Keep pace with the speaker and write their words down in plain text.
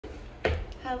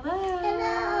Hello.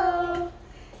 Hello.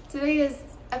 Today is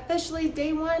officially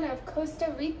day 1 of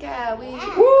Costa Rica. We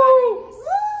got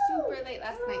super late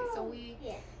last night, so we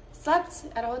slept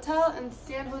at a hotel in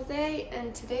San Jose,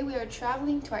 and today we are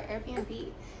traveling to our Airbnb.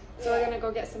 So we're gonna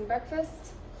go get some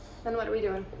breakfast. Then what are we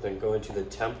doing? Then going to the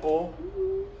temple.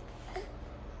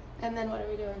 And then what are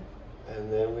we doing? And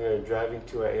then we are driving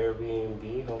to our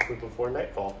Airbnb, hopefully before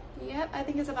nightfall. Yep, I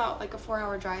think it's about like a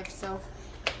 4-hour drive, so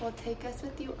we'll take us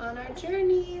with you on our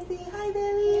journey. Say hi,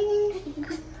 Billy.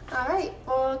 All right,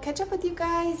 we'll catch up with you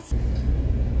guys.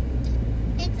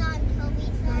 It's on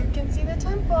Toby's side. You can see the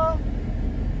temple.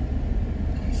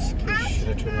 I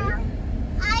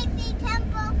see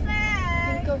temple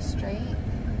first. Go straight.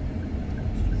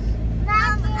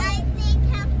 Mom, I see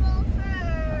temple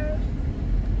first.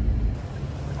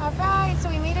 All right, so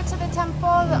we made it to the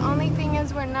temple. The only thing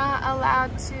is we're not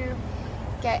allowed to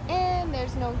get in.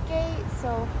 There's no gate,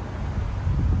 so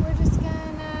we're just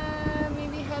gonna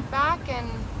maybe head back and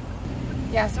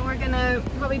yeah, so we're gonna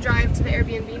probably drive to the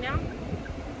Airbnb now.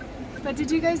 But did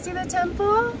you guys see the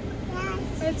temple?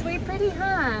 Yes. It's way pretty,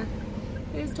 huh?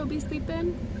 Is Toby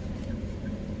sleeping?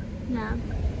 No.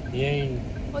 Yay.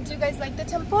 Well, do you guys like the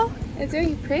temple? It's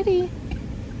very pretty.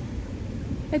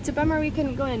 It's a bummer we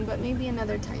couldn't go in, but maybe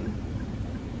another time.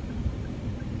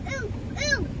 Ooh,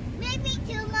 maybe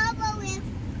tomorrow is...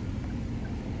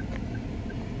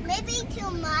 Maybe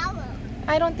tomorrow.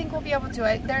 I don't think we'll be able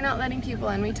to. They're not letting people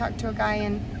in. We talked to a guy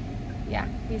and yeah,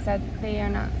 he said they are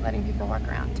not letting people walk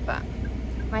around, but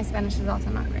my Spanish is also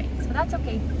not great, so that's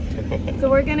okay. So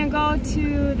we're gonna go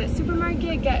to the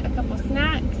supermarket, get a couple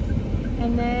snacks,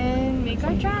 and then make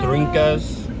our drive.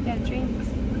 Drinkas. Yeah, drinks.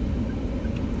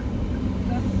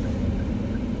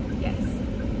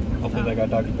 Yes. Hopefully they got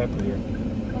Dr. Pepper here.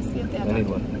 We'll see if they have I need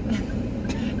one.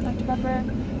 Dr. Pepper,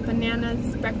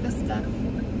 bananas, breakfast stuff.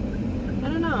 I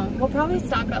don't know. We'll probably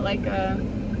stop at like a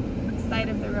side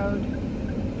of the road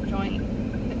joint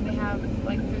if they have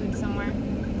like food somewhere.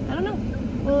 I don't know.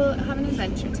 We'll have an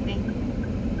adventure today.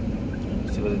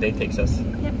 See where the day takes us.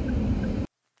 Yep.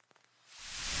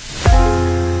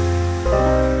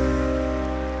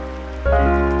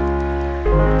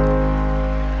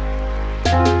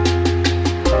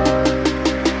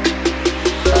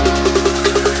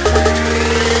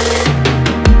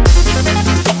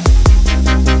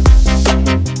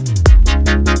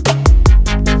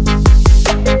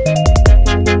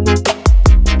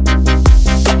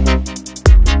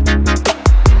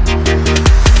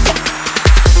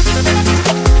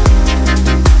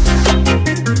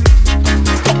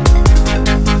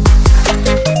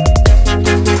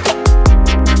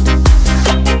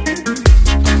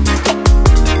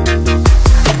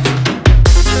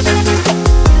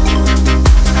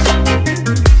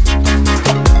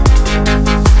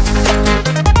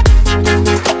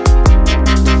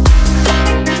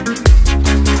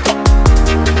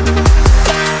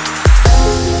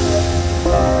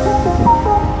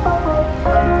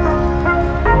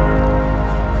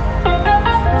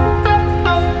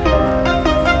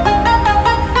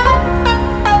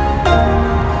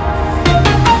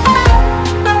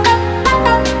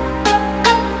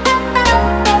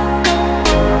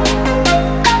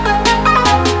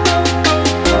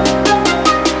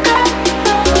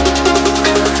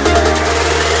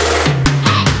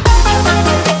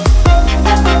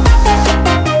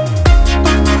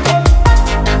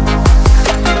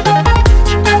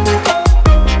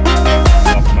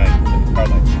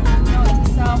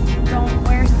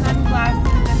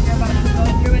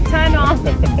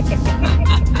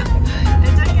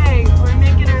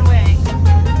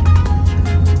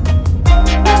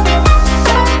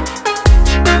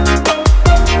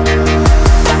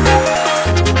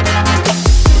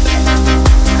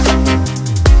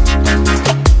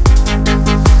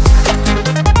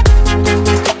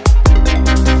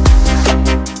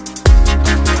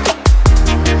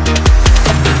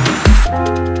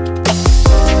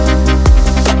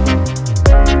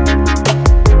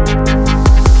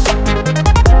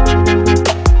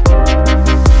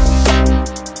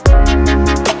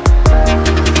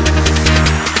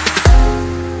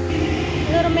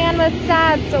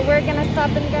 So we're gonna stop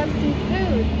and grab some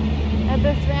food at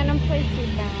this random place we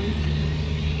found.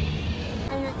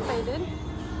 Are you excited?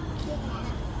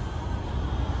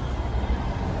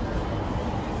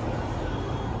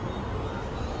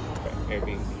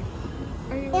 Airbnb.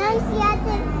 Are you Yes, it's not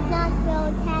real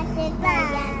cactus, but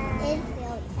yes, it's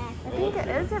real cactus. I think it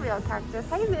is a real cactus.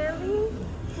 Hi, Lily.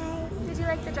 Hi. Did you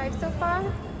like the drive so far?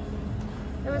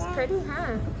 It was pretty,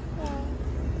 huh? Yeah.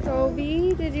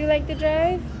 Toby, did you like the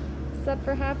drive? Slept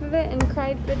for half of it and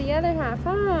cried for the other half,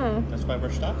 huh? That's why we're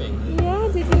stopping. Yeah,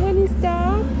 did you want to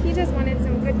stop? He just wanted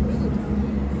some good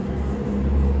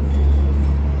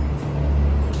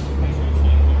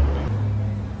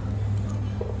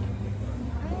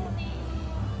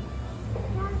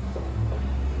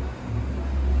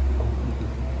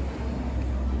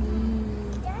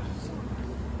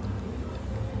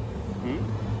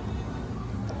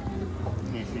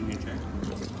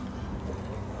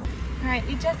right,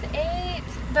 we just ate.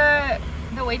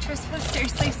 The waitress was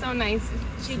seriously so nice.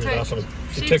 She took awesome.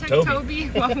 She took Toby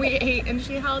while we ate, and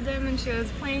she held him and she was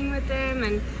playing with him,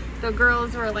 and the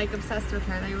girls were like obsessed with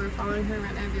her. They were following her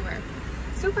around everywhere.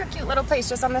 Super cute little place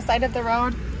just on the side of the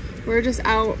road. We're just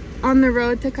out on the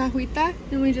road to Cahuita,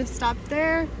 and we just stopped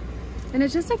there. And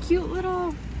it's just a cute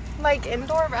little like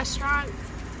indoor restaurant.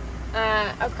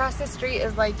 Across the street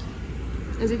is like,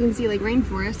 as you can see, like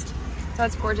rainforest. So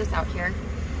it's gorgeous out here.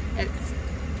 It's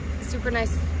super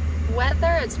nice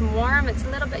weather. It's warm. It's a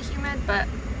little bit humid, but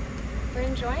we're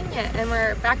enjoying it. And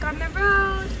we're back on the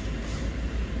road.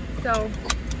 So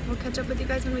we'll catch up with you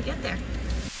guys when we get there.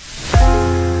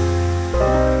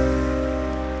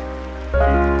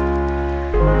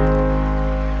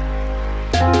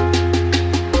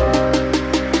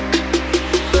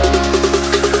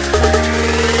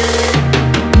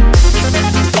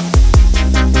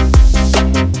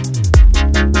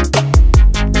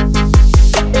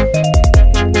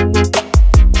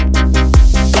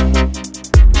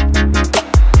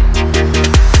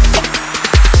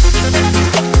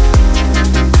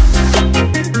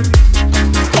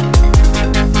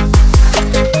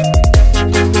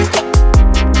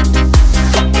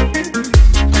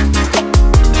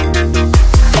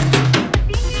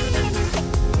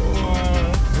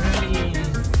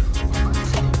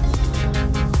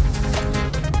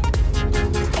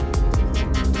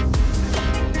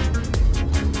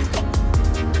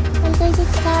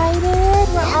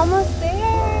 Almost there.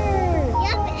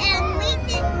 Yep, and we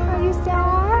did. Are you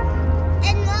sad?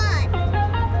 And not.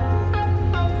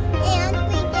 And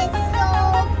we did so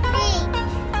big.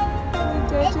 We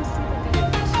did just see the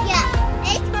beach. Yeah,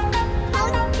 it's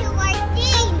close to our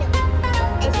team.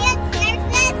 Is it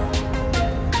surface?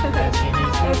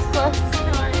 It's close to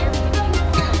our Airbnb.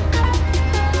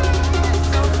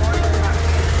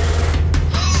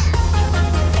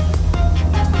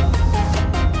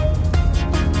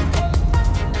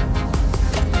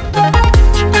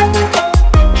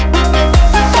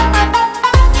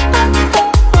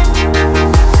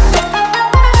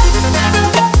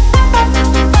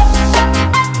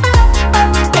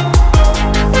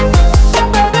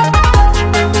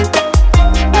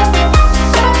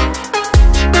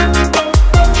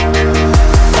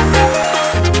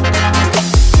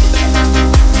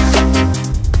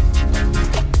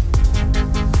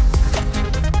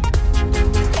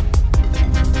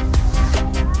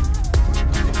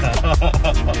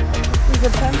 This is a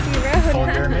bumpy road. Hold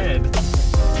your head.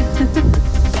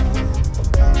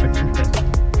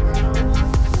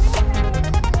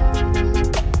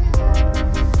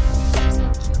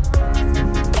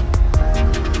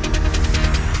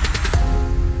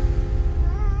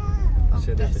 Oh,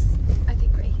 this, I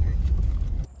think right here.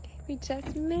 We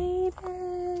just made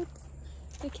it.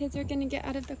 The kids are gonna get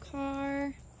out of the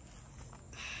car.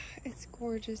 It's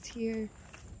gorgeous here.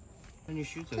 And your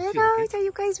shoes are Kiddos, are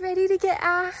you guys ready to get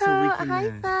out? So we can, Hi,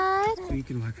 bud. so you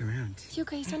can walk around. You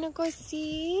guys wanna go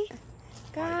see?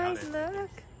 Guys, look.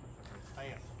 Oh,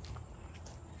 yeah.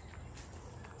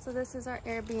 So this is our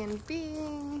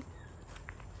Airbnb.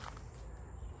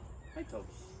 Hi,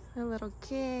 Tobes. A little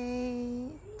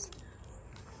gate.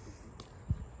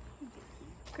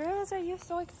 Girls, are you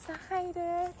so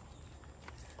excited?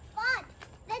 But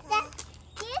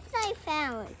this I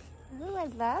found. Oh, I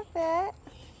love it.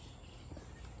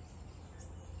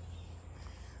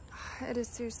 It is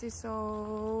seriously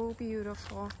so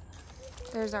beautiful.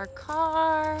 There's our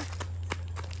car.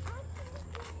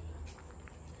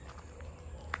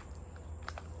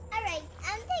 Alright,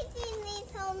 I'm taking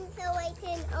these home so I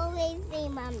can always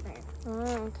remember.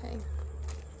 Oh, okay.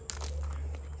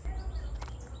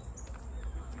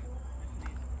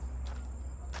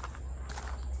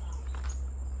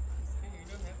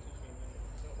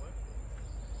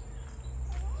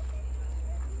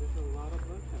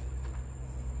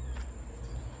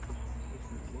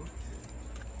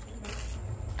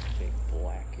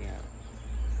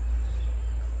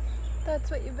 That's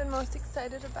what you've been most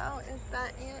excited about, is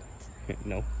that ant?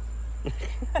 No.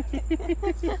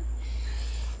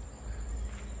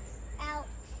 Out.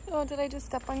 Oh, did I just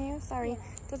step on you? Sorry.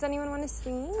 Does anyone want to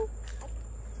swing?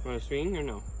 Want to swing or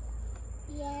no?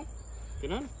 Yes.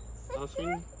 Get on. I'll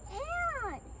swing.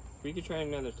 Out. We could try it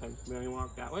another time. You want to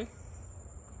walk that way?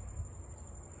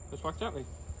 Let's walk that way.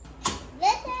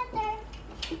 This other.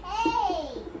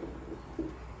 Hey.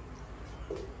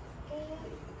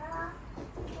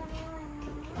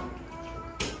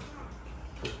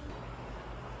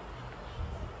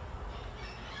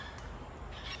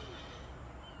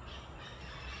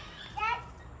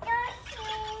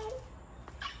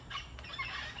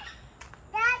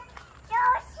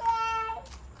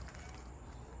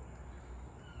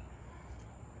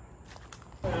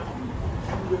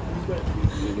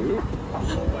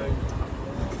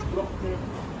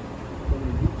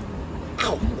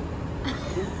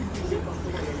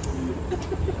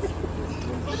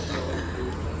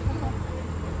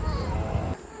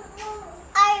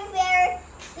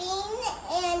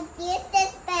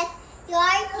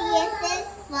 this is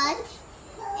front,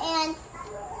 and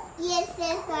this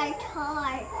is our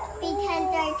car. Because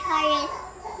our car is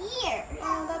here.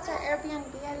 Oh, that's our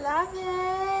Airbnb. I love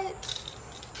it.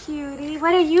 Cutie.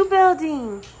 What are you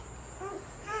building?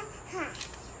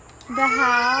 The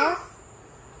house?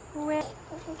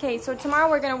 Okay, so tomorrow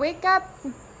we're going to wake up,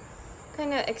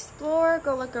 kind of explore,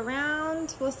 go look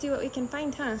around. We'll see what we can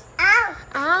find, huh? Ow!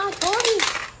 Ah, Tori.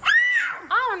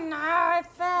 Oh, no, I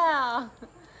fell.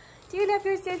 Do you love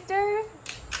your sister?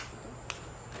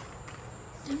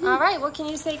 All right, well, can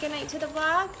you say goodnight to the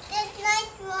vlog? Good night,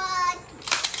 vlog.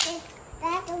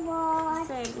 That's the vlog.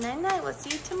 Say night-night. We'll see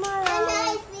you tomorrow. Good night.